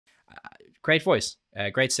great voice,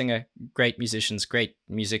 great singer, great musicians, great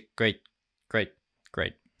music, great.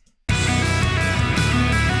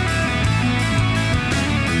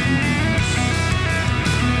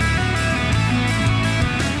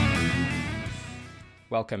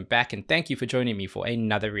 Welcome back, and thank you for joining me for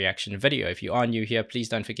another reaction video. If you are new here, please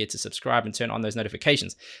don't forget to subscribe and turn on those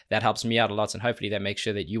notifications. That helps me out a lot, and hopefully that makes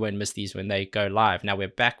sure that you won't miss these when they go live. Now we're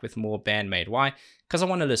back with more Band-Maid. Why? Because I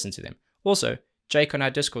want to listen to them. Also, Jake on our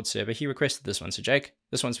Discord server, he requested this one. So Jake,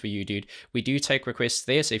 this one's for you, dude. We do take requests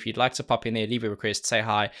there, so if you'd like to pop in there, leave a request, say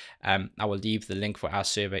hi. I will leave the link for our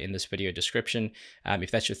server in this video description.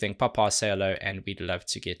 If that's your thing, pop past, say hello, and we'd love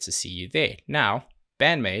to get to see you there. Now,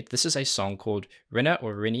 Band-Maid, this is a song called Rinne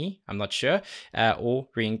or Rinne, I'm not sure, or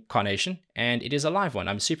Reincarnation, and it is a live one.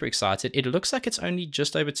 I'm super excited. It looks like it's only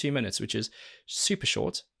just over 2 minutes, which is super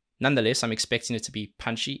short. Nonetheless, I'm expecting it to be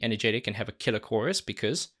punchy, energetic, and have a killer chorus,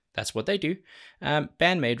 because that's what they do.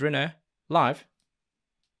 Band-Maid, Rinne, live.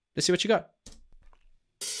 Let's see what you got.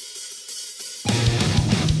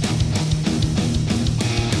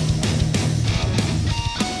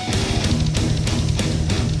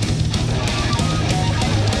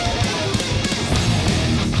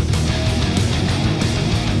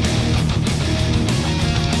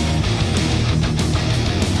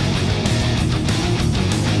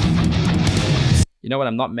 You know what?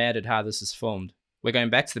 I'm not mad at how this is filmed. We're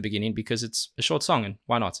going back to the beginning because it's a short song, and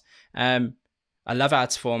why not? I love how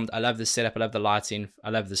it's formed. I love the setup. I love the lighting.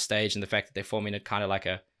 I love the stage and the fact that they're forming it kind of like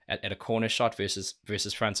at a corner shot versus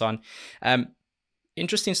front on.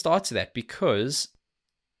 Interesting start to that, because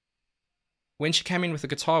when she came in with the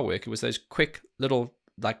guitar work, it was those quick little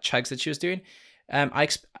like chugs that she was doing.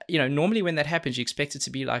 Normally when that happens, you expect it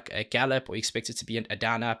to be like a gallop, or you expect it to be a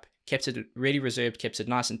down up. Kept it really reserved, kept it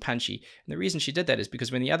nice and punchy. And the reason she did that is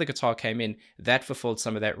because when the other guitar came in, that fulfilled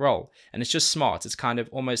some of that role. And it's just smart. It's kind of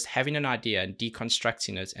almost having an idea and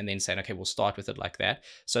deconstructing it and then saying, okay, we'll start with it like that.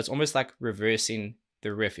 So it's almost like reversing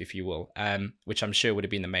the riff, if you will, which I'm sure would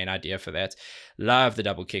have been the main idea for that. Love the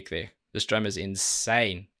double kick there. This drum is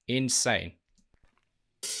insane. Insane.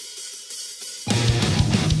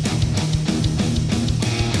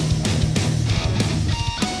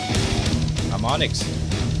 Harmonics.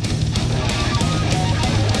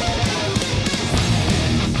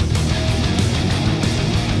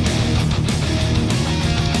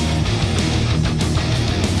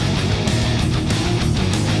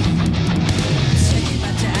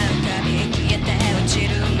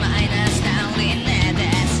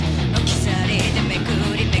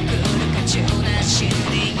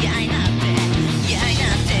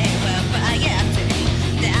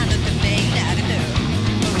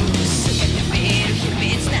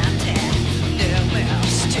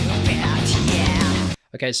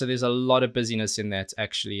 Okay, so there's a lot of busyness in that,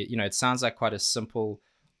 actually. You know, it sounds like quite a simple,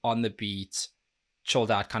 on the beat,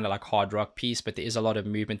 chilled out kind of like hard rock piece, but there is a lot of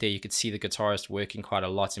movement there. You could see the guitarist working quite a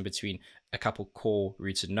lot in between a couple core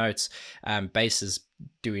rooted notes. Bass is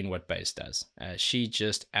doing what bass does. She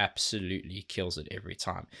just absolutely kills it every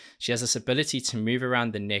time. She has this ability to move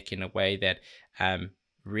around the neck in a way that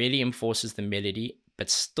really enforces the melody,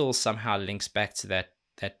 but still somehow links back to that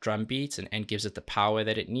drum beat and gives it the power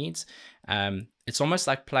that it needs. It's almost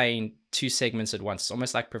like playing two segments at once. It's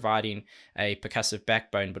almost like providing a percussive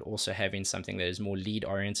backbone, but also having something that is more lead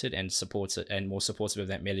oriented and supports it and more supportive of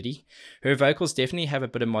that melody. Her vocals definitely have a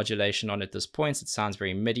bit of modulation on at this point. It sounds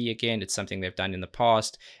very MIDI again. It's something they've done in the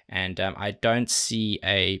past, and I don't see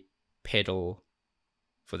a pedal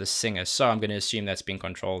for the singer, so I'm going to assume that's been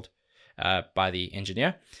controlled by the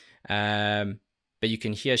engineer. But you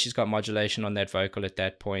can hear she's got modulation on that vocal at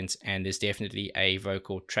that point, and there's definitely a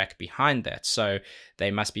vocal track behind that. So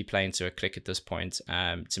they must be playing to a click at this point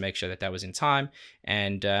to make sure that that was in time.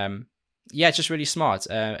 And yeah, it's just really smart.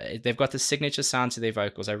 They've got the signature sound to their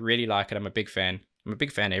vocals. I really like it. I'm a big fan. I'm a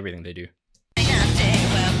big fan of everything they do.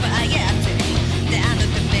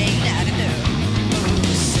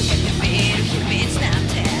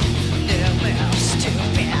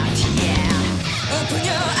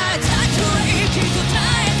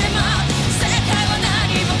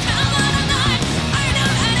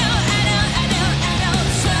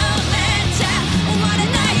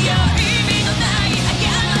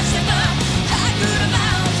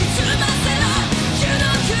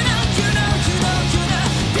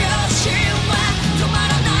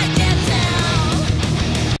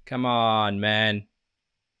 Come on, man.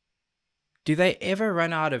 Do they ever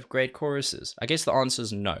run out of great choruses? I guess the answer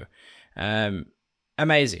is no.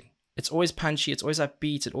 Amazing. it's always punchy, it's always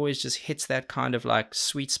upbeat, it always just hits that kind of like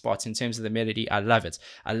sweet spot in terms of the melody. I love it.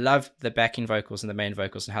 I love the backing vocals and the main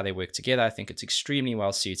vocals and how they work together. I think it's extremely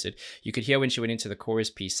well suited. You could hear when she went into the chorus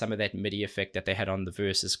piece, some of that MIDI effect that they had on the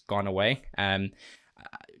verse has gone away.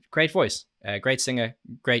 Great voice, great singer,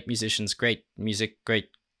 great musicians, great music, great.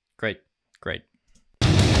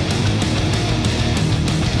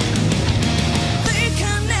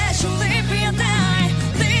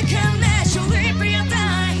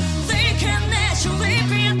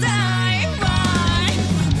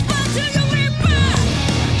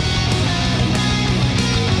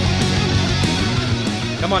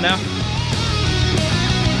 Come on now.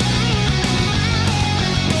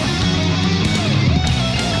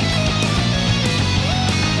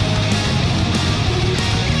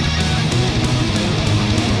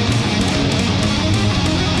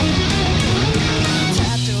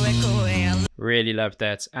 Really loved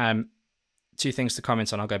that. Two things to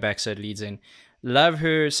comment on. I'll go back so it leads in. Love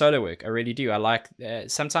her solo work. I really do. I like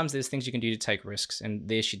sometimes there's things you can do to take risks, and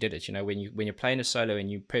there she did it. You know, when you're playing a solo and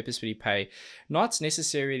you purposefully play not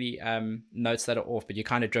necessarily notes that are off, but you're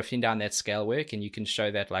kind of drifting down that scale work, and you can show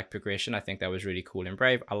that like progression. I think that was really cool and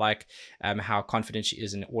brave. I like how confident she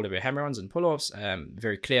is in all of her hammer-ons and pull-offs.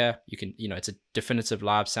 Very clear. You can, you know, it's a definitive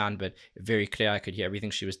live sound, but very clear. I could hear everything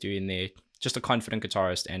she was doing there. Just a confident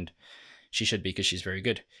guitarist, and she should be, because she's very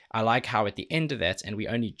good. I like how at the end of that, and we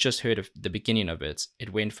only just heard of the beginning of it,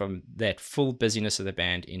 it went from that full busyness of the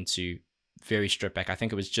band into very stripped back. I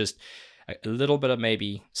think it was just a little bit of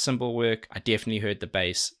maybe cymbal work. I definitely heard the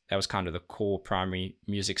bass. That was kind of the core primary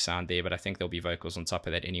music sound there, but I think there'll be vocals on top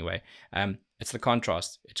of that anyway. It's the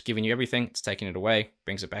contrast. It's giving you everything. It's taking it away,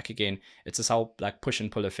 brings it back again. It's this whole like push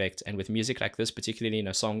and pull effect. And with music like this, particularly in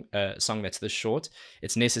a song that's this short,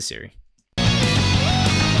 it's necessary.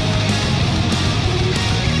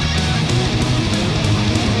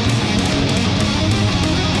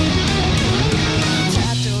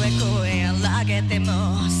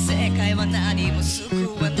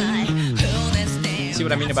 See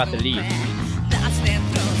what I mean about the lead?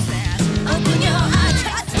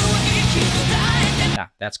 Nah,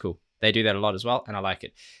 that's cool. They do that a lot as well, and I like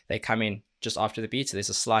it. They come in just after the beat, so there's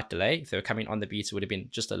a slight delay. If they were coming on the beat, it would have been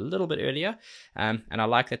just a little bit earlier. And I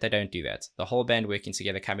like that they don't do that. The whole band working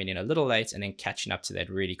together, coming in a little late and then catching up to that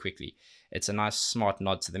really quickly. It's a nice, smart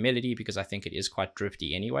nod to the melody, because I think it is quite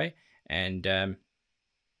drifty anyway. And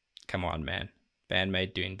come on, man.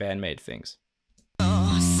 Band-Maid doing Band-Maid things.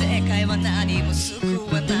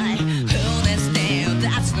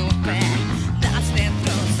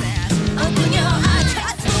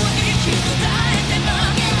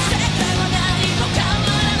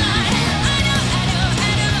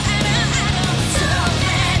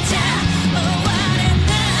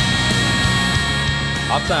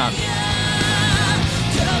 Uptown.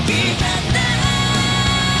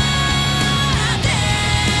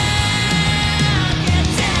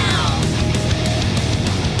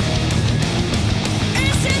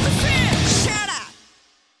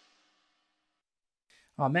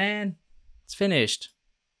 Oh man, it's finished.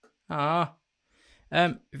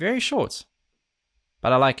 Very short,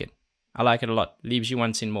 but I like it. I like it a lot. Leaves you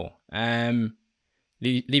wanting more.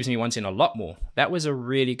 Leaves me wanting a lot more. That was a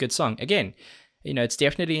really good song. Again, you know, it's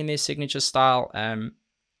definitely in their signature style.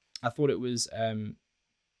 I thought it was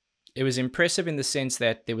impressive in the sense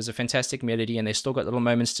that there was a fantastic melody, and they still got little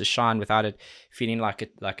moments to shine without it feeling like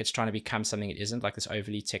it's trying to become something it isn't, like this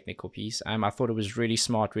overly technical piece. I thought it was really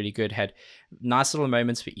smart, really good, had nice little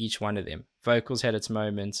moments for each one of them. Vocals had its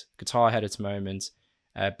moments, guitar had its moments,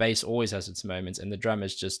 bass always has its moments, and the drum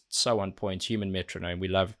is just so on point. Human metronome, we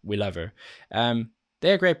love her.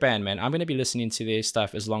 They're a great band, man. I'm going to be listening to their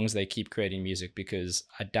stuff as long as they keep creating music, because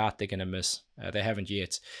I doubt they're going to miss. They haven't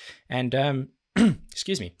yet. And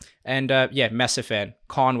excuse me. And yeah, massive fan.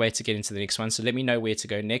 Can't wait to get into the next one. So let me know where to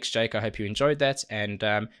go next, Jake. I hope you enjoyed that. And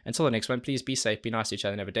until the next one, please be safe, be nice to each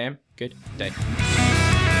other, and have a damn good day.